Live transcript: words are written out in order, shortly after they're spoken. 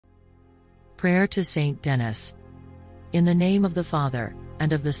Prayer to Saint Denis. In the name of the Father,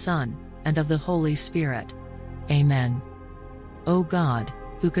 and of the Son, and of the Holy Spirit. Amen. O God,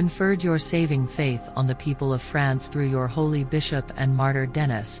 who conferred your saving faith on the people of France through your holy bishop and martyr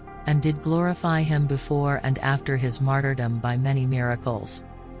Denis, and did glorify him before and after his martyrdom by many miracles.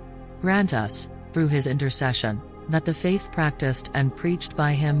 Grant us, through his intercession, that the faith practiced and preached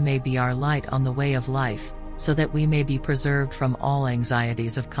by him may be our light on the way of life, so that we may be preserved from all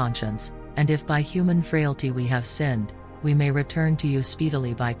anxieties of conscience, and if by human frailty we have sinned, we may return to you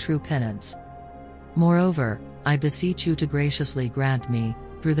speedily by true penance. Moreover, I beseech you to graciously grant me,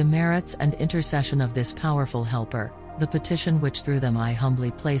 through the merits and intercession of this powerful helper, the petition which through them I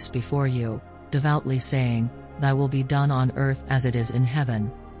humbly place before you, devoutly saying, Thy will be done on earth as it is in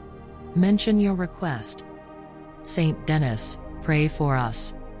heaven. Mention your request. Saint Denis, pray for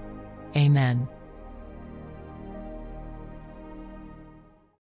us. Amen.